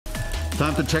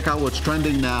Time to check out what's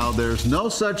trending now. There's no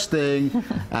such thing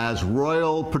as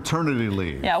royal paternity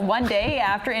leave. Yeah, one day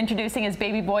after introducing his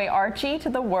baby boy Archie to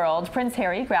the world, Prince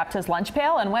Harry grabbed his lunch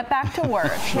pail and went back to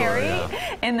work. Harry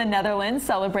in the Netherlands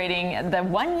celebrating the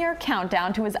one-year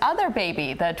countdown to his other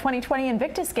baby, the 2020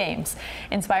 Invictus Games.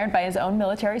 Inspired by his own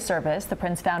military service, the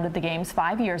prince founded the games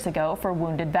 5 years ago for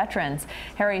wounded veterans.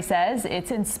 Harry says it's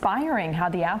inspiring how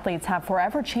the athletes have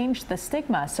forever changed the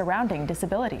stigma surrounding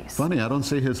disabilities. Funny, I don't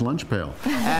see his lunch pail.